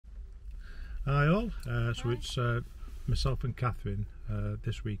Hi all, so it's myself and Catherine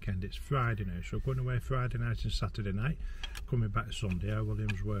this weekend. It's Friday now, so going away Friday night and Saturday night, coming back Sunday. Our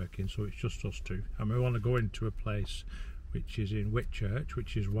William's working, so it's just us two, and we want to go into a place which is in Whitchurch,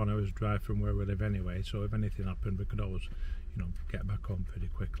 which is 1 hour's drive from where we live anyway, so if anything happened we could always, you know, get back home pretty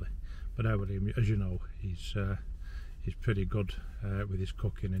quickly. But our William, as you know, he's pretty good with his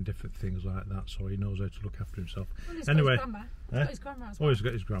cooking and different things like that, so he knows how to look after himself. Well, he's anyway, got his grandma. He's got his grandma as well. Oh, he's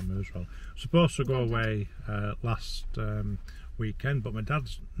got his grandma as well. Supposed to go away last weekend, but my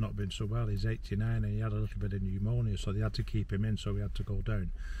dad's not been so well. He's 89 and he had a little bit of pneumonia, so they had to keep him in, so we had to go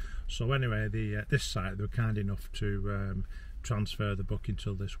down. So anyway, this site, they were kind enough to transfer the booking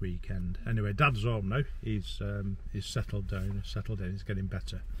till this weekend. Anyway, Dad's home now. He's settled down, he's getting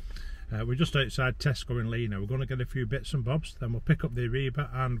better. We're just outside Tesco in Lee now. We're going to get a few bits and bobs, then we'll pick up the Ariba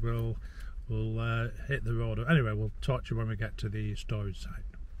and we'll hit the road. Anyway, we'll talk to you when we get to the storage site.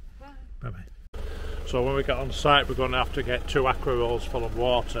 Bye bye. So when we get on site, we're going to have to get 2 aqua rolls full of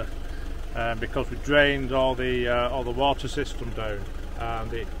water because we drained all the water system down,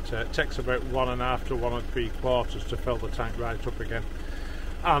 and it takes about 1.5 to 1 3/4 to fill the tank right up again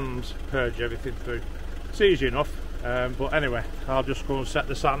and purge everything through. It's easy enough. But anyway, I'll just go and set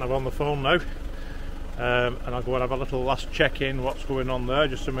the sat nav on the phone now, and I'll go and have a little last check in what's going on there,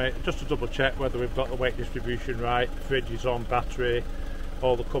 just to double check whether we've got the weight distribution right, fridge is on, battery,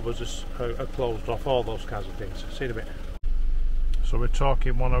 all the covers are closed off, all those kinds of things. See you in a bit. So we're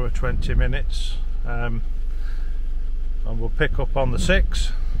talking 1 hour 20 minutes, and we'll pick up on the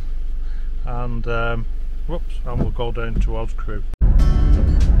 6, and and we'll go down towards Crewe.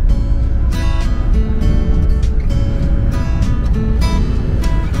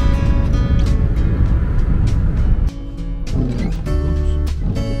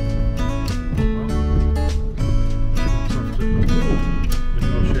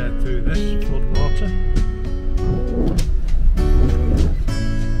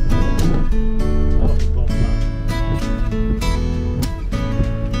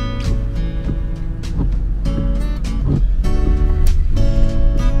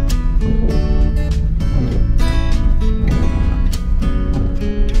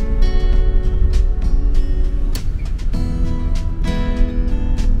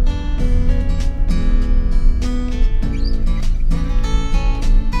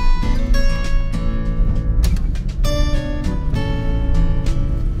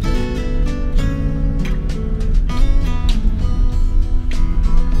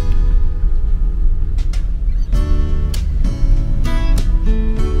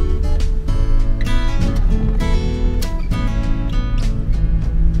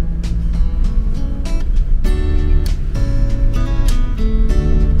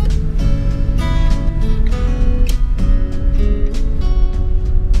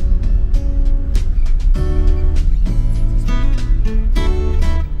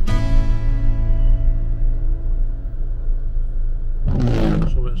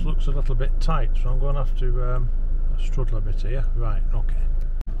 A little bit tight, so I'm going to have to struggle a bit here. Right, okay.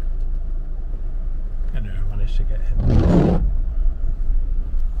 Anyway, I managed to get him.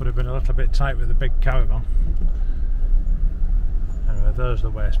 Would have been a little bit tight with the big caravan. Anyway, there's the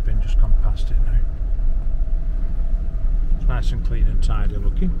waste bin, just gone past it now. It's nice and clean and tidy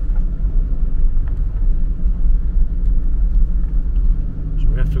looking. So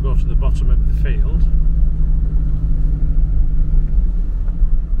we have to go to the bottom of the field.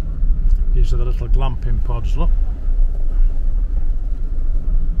 These are the little glamping pods, look.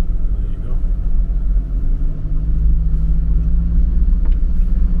 There you go.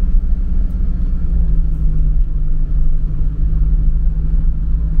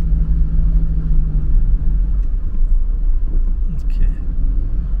 Okay.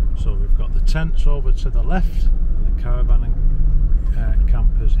 So we've got the tents over to the left and the caravan and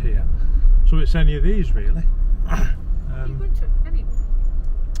campers here. So it's any of these really.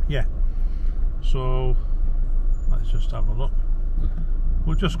 Yeah. So let's just have a look.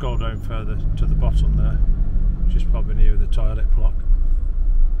 We'll just go down further to the bottom there, which is probably near the toilet block.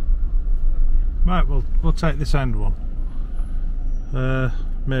 Right, we'll take this end one.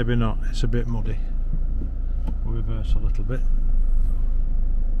 Maybe not, it's a bit muddy. We'll reverse a little bit.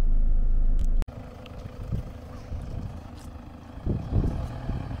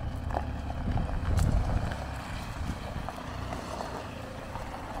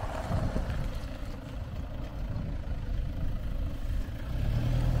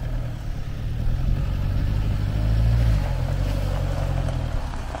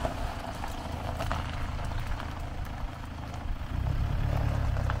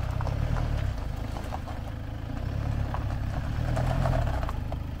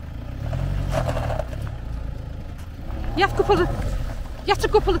 You have to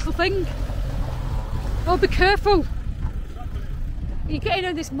go up a little thing. Oh, be careful. You're getting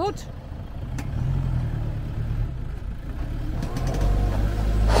in this mud.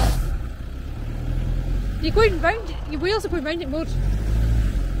 You're going round, your wheels are going round in mud.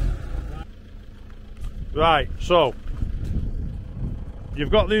 Right, so you've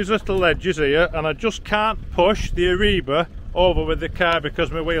got these little ledges here, and I just can't push the Ariba over with the car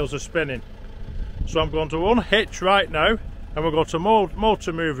because my wheels are spinning. So I'm going to unhitch right now, and we're going to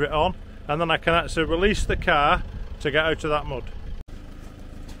motor move it on, and then I can actually release the car to get out of that mud.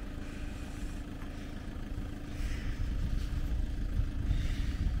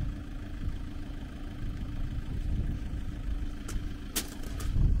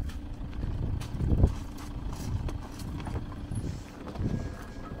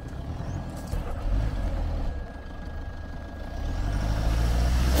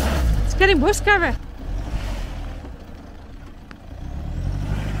 Getting worse, Gary.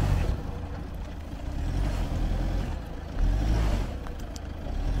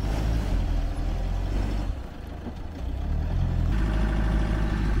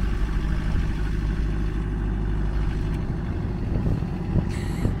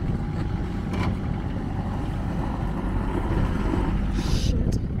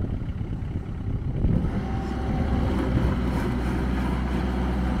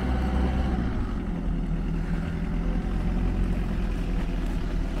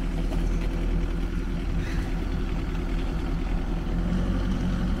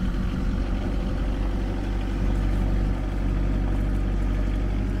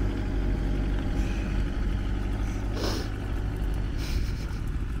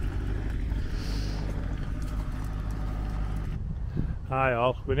 Hi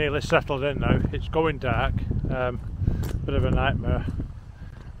all, we're nearly settled in now. It's going dark, bit of a nightmare.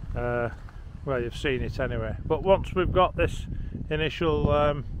 Well, you've seen it anyway. But once we've got this initial,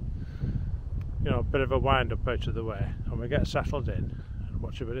 you know, bit of a wind up out of the way, and we get settled in and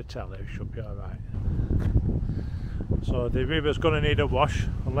watch a bit of telly, we should be alright. So the river's going to need a wash,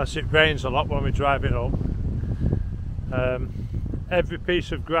 unless it rains a lot when we drive it home. Every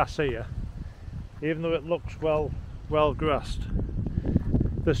piece of grass here, even though it looks well grassed,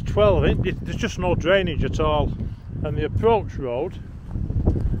 there's 12 inch, there's just no drainage at all, and the approach road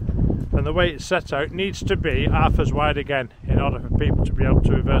and the way it's set out needs to be half as wide again in order for people to be able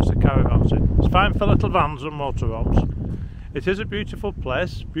to reverse the caravans in. It's fine for little vans and motorhomes. It is a beautiful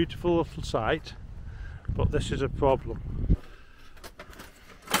place, beautiful little site, but this is a problem.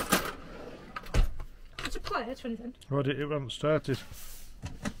 Is it quiet or anything? Well, it hasn't started.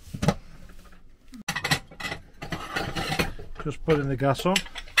 Just putting the gas on.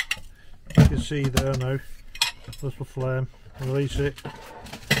 You can see there now, little flame, release it,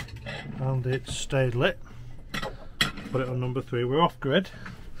 and it's stayed lit. Put it on number 3. We're off grid,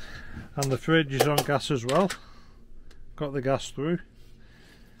 and the fridge is on gas as well. Got the gas through,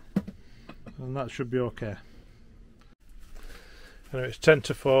 and that should be okay. Anyway, it's 10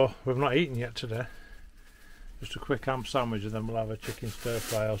 to 4. We've not eaten yet today. Just a quick ham sandwich, and then we'll have a chicken stir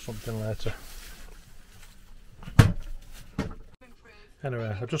fry or something later.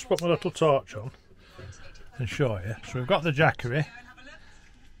 Anyway, I've just put my little torch on and show you. So we've got the Jackery,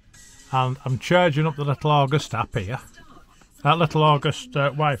 and I'm charging up the little August app here, that little August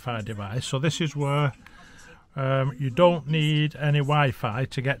Wi-Fi device. So this is where you don't need any Wi-Fi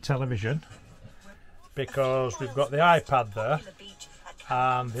to get television, because we've got the iPad there,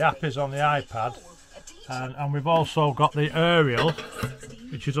 and the app is on the iPad, and we've also got the aerial,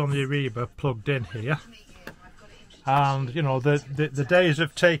 which is on the Ariba, plugged in here. And you know, the days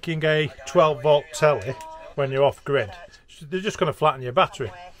of taking a 12-volt telly when you're off grid, they're just going to flatten your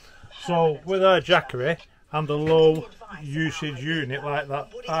battery. So with our Jackery and a low usage unit like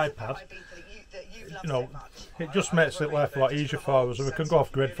that iPad, you know, it just makes it life a lot easier for us, and we can go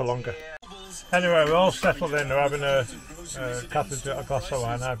off grid for longer. Anyway, we're all settled in. We're having Catherine's got a glass of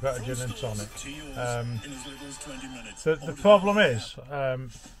wine, I've got a gin and tonic. The problem is,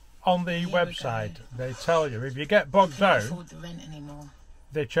 on the website they tell you if you get bogged down,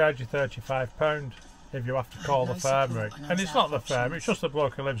 they charge you £35 if you have to call the farmer out. And it's not the farmer, it's just the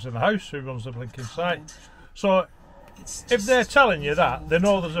bloke who lives in the house who runs the blinking site. So if they're telling you that, they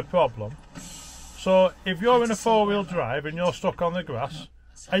know there's a problem. So if you're in a 4-wheel drive and you're stuck on the grass,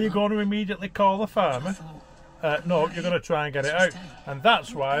 are you going to immediately call the farmer? No, you're going to try and get it out. And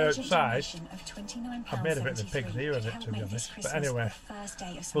that's why outside, I've made a bit of a pig's ear of it, to be honest. But anyway,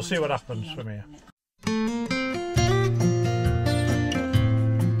 we'll see what happens from here.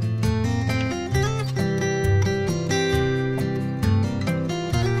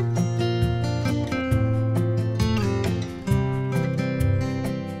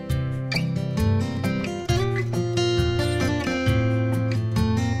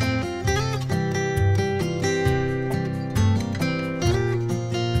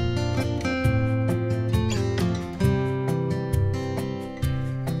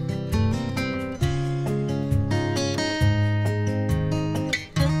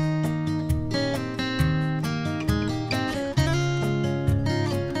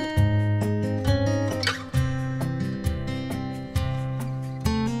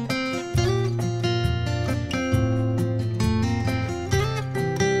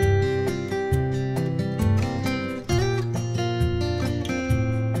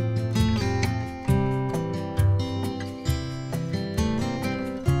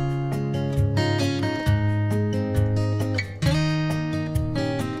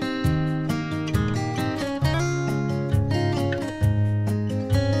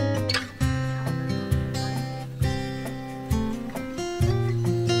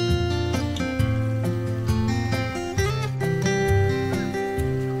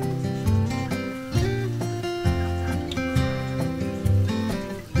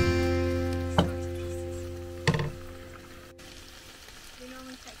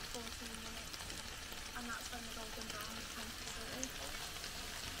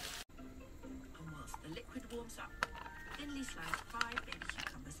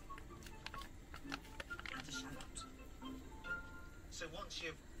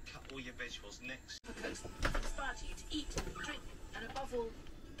 all your visuals next. Inspire you to eat, drink, and above all,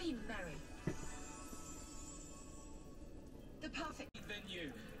 be merry. The perfect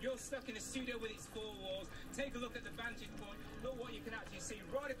venue. You're stuck in a studio with its four walls. Take a look at the vantage point. Look what you can actually see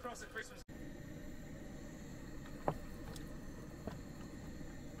right across the Christmas.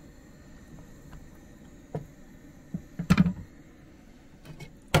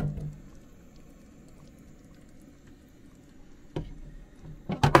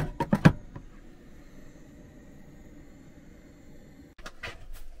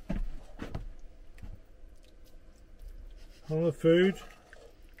 All the food.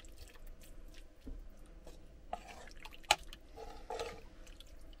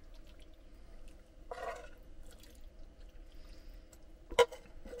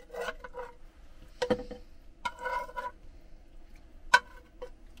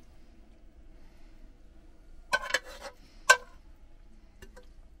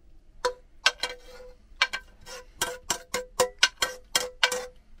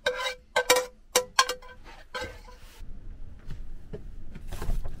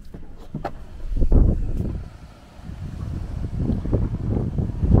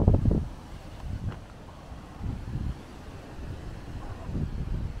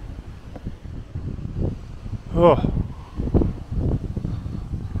 Oh.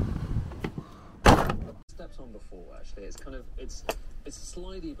 Stepped on before actually. It's kind of it's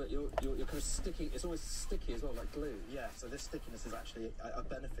slidey, but you're kind of sticky. It's almost sticky as well, like glue. Yeah. So this stickiness is actually a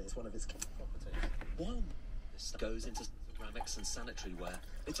benefit. It's one of its key properties. While this goes into ceramics and sanitary ware,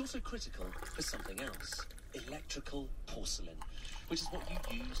 it's also critical for something else: electrical porcelain, which is what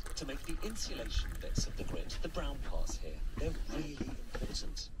you use to make the insulation bits of the grid, the brown parts here. They're really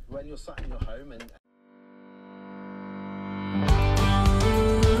important. When you're sat in your home and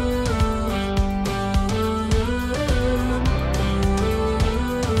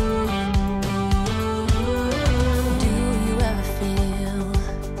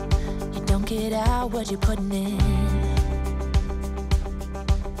what you're putting in,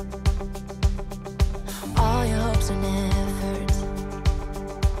 all your hopes and efforts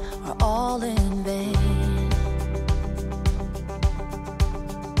are all in vain.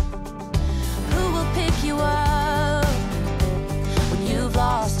 Who will pick you up when you've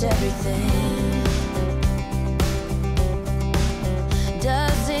lost everything?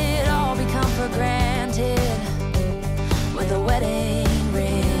 Does it all become for granted with a wedding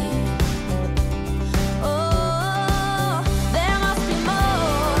ring?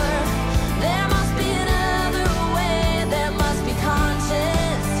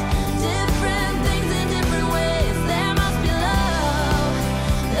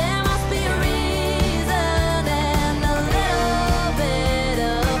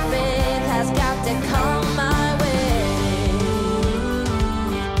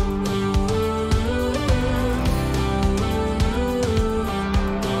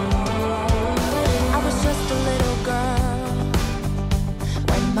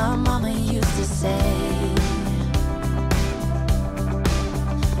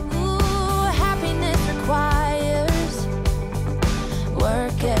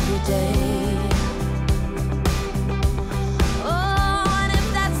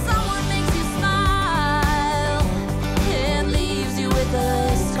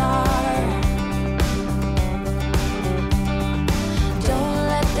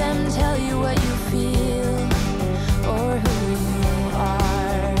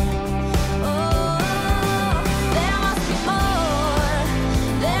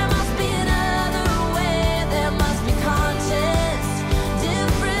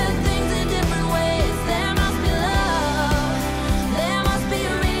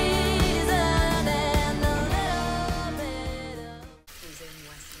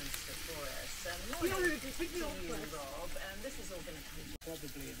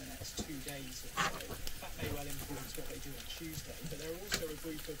 Probably in the next 2 days or so. That may well influence what they do on Tuesday, but there are also a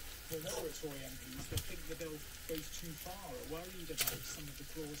group of more moderate Tory MPs that think the bill goes too far, are worried about some of the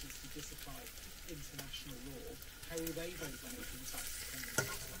clauses to disapply international law. How will they vote when it comes back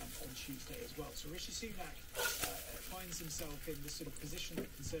on Tuesday as well? So Rishi Sunak finds himself in the sort of position that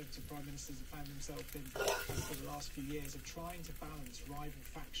Conservative Prime Ministers have found themselves in for the last few years of trying to balance rival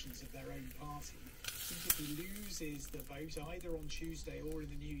factions of their own party. I think if he loses the vote either on Tuesday or in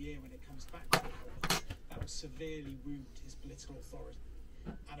the new year when it comes back to power, that will severely wound his political authority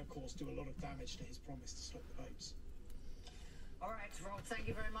and of course do a lot of damage to his promise to stop the votes. All right, Rob, thank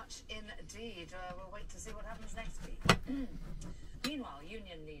you very much indeed. We'll wait to see what happens next week. Meanwhile,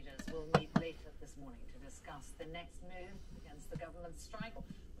 union leaders will meet later this morning to discuss the next move against the government strike,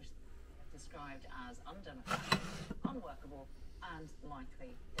 which they have described as undemocratic, unworkable and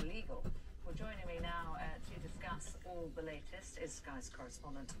likely illegal. Well, joining me now to discuss all the latest is Sky's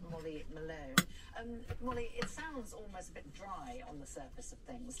correspondent Molly Malone. Molly, it sounds almost a bit dry on the surface of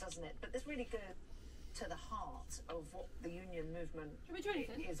things, doesn't it? But it's really good to the heart of what the union movement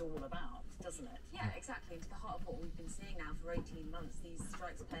is all about, doesn't it? Yeah, exactly. To the heart of what we've been seeing now for 18 months. These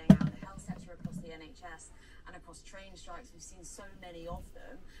strikes are playing out in the health sector, across the NHS and across train strikes. We've seen so many of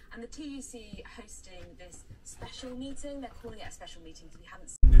them. And the TUC hosting this special meeting. They're calling it a special meeting because we haven't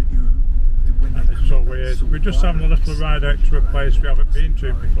seen. It's so weird. We're just having a little ride out to a place we haven't been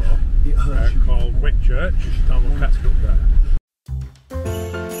to before, called Whitchurch, and we'll catch up there.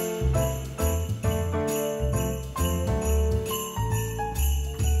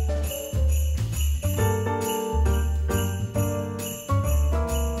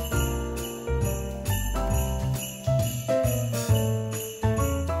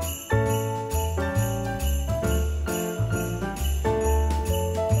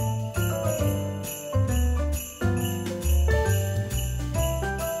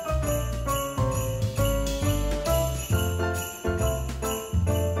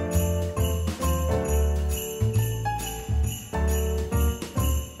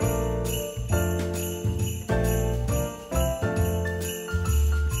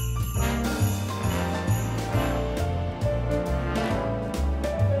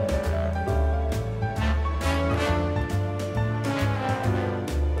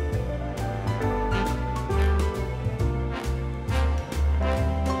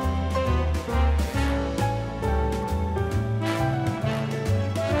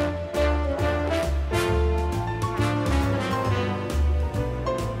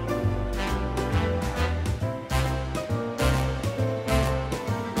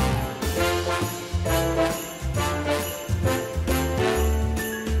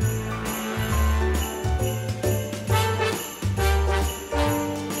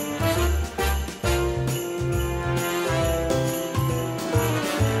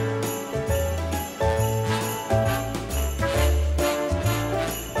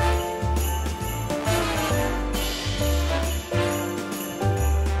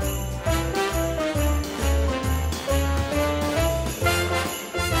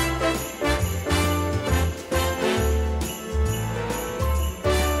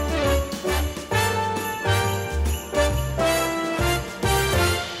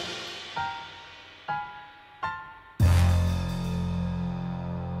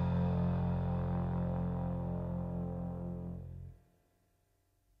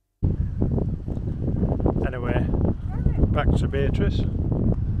 Anyway, back to Beatrice.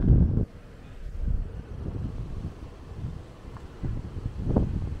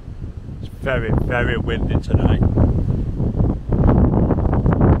 It's very, very windy tonight. Oh,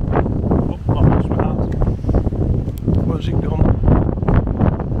 off my hat. Where's it gone?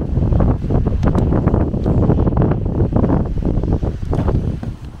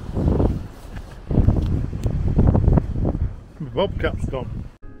 My bobcat's gone.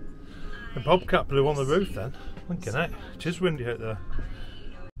 The bobcat blew on the roof then. Looking at it. It is windy out there.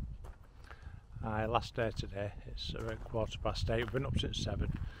 Aye, last day today. It's around 8:15. We've been up since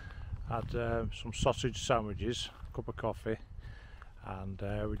 7. Had some sausage sandwiches, a cup of coffee, and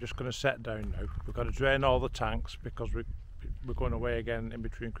we're just going to set down now. We've got to drain all the tanks because we're going away again in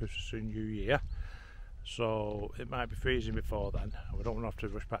between Christmas and New Year. So it might be freezing before then. We don't want to have to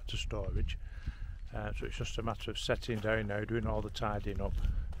rush back to storage. So it's just a matter of setting down now, doing all the tidying up,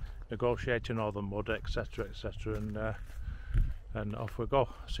 negotiating all the mud, etc, etc, and off we go.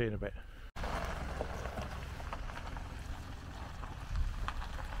 See you in a bit.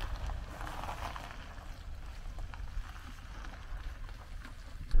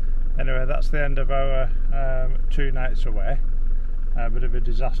 Anyway, that's the end of our 2 nights away. A bit of a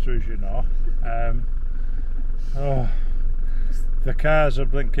disaster, as you know. The car's a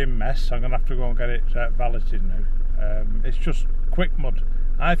blinking mess. I'm going to have to go and get it valeted now. It's just quick mud.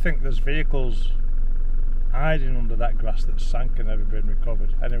 I think there's vehicles hiding under that grass that's sank and never been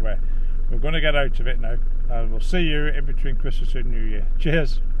recovered. Anyway, we're going to get out of it now, and we'll see you in between Christmas and New Year.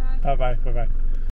 Cheers. Bye bye. Bye bye.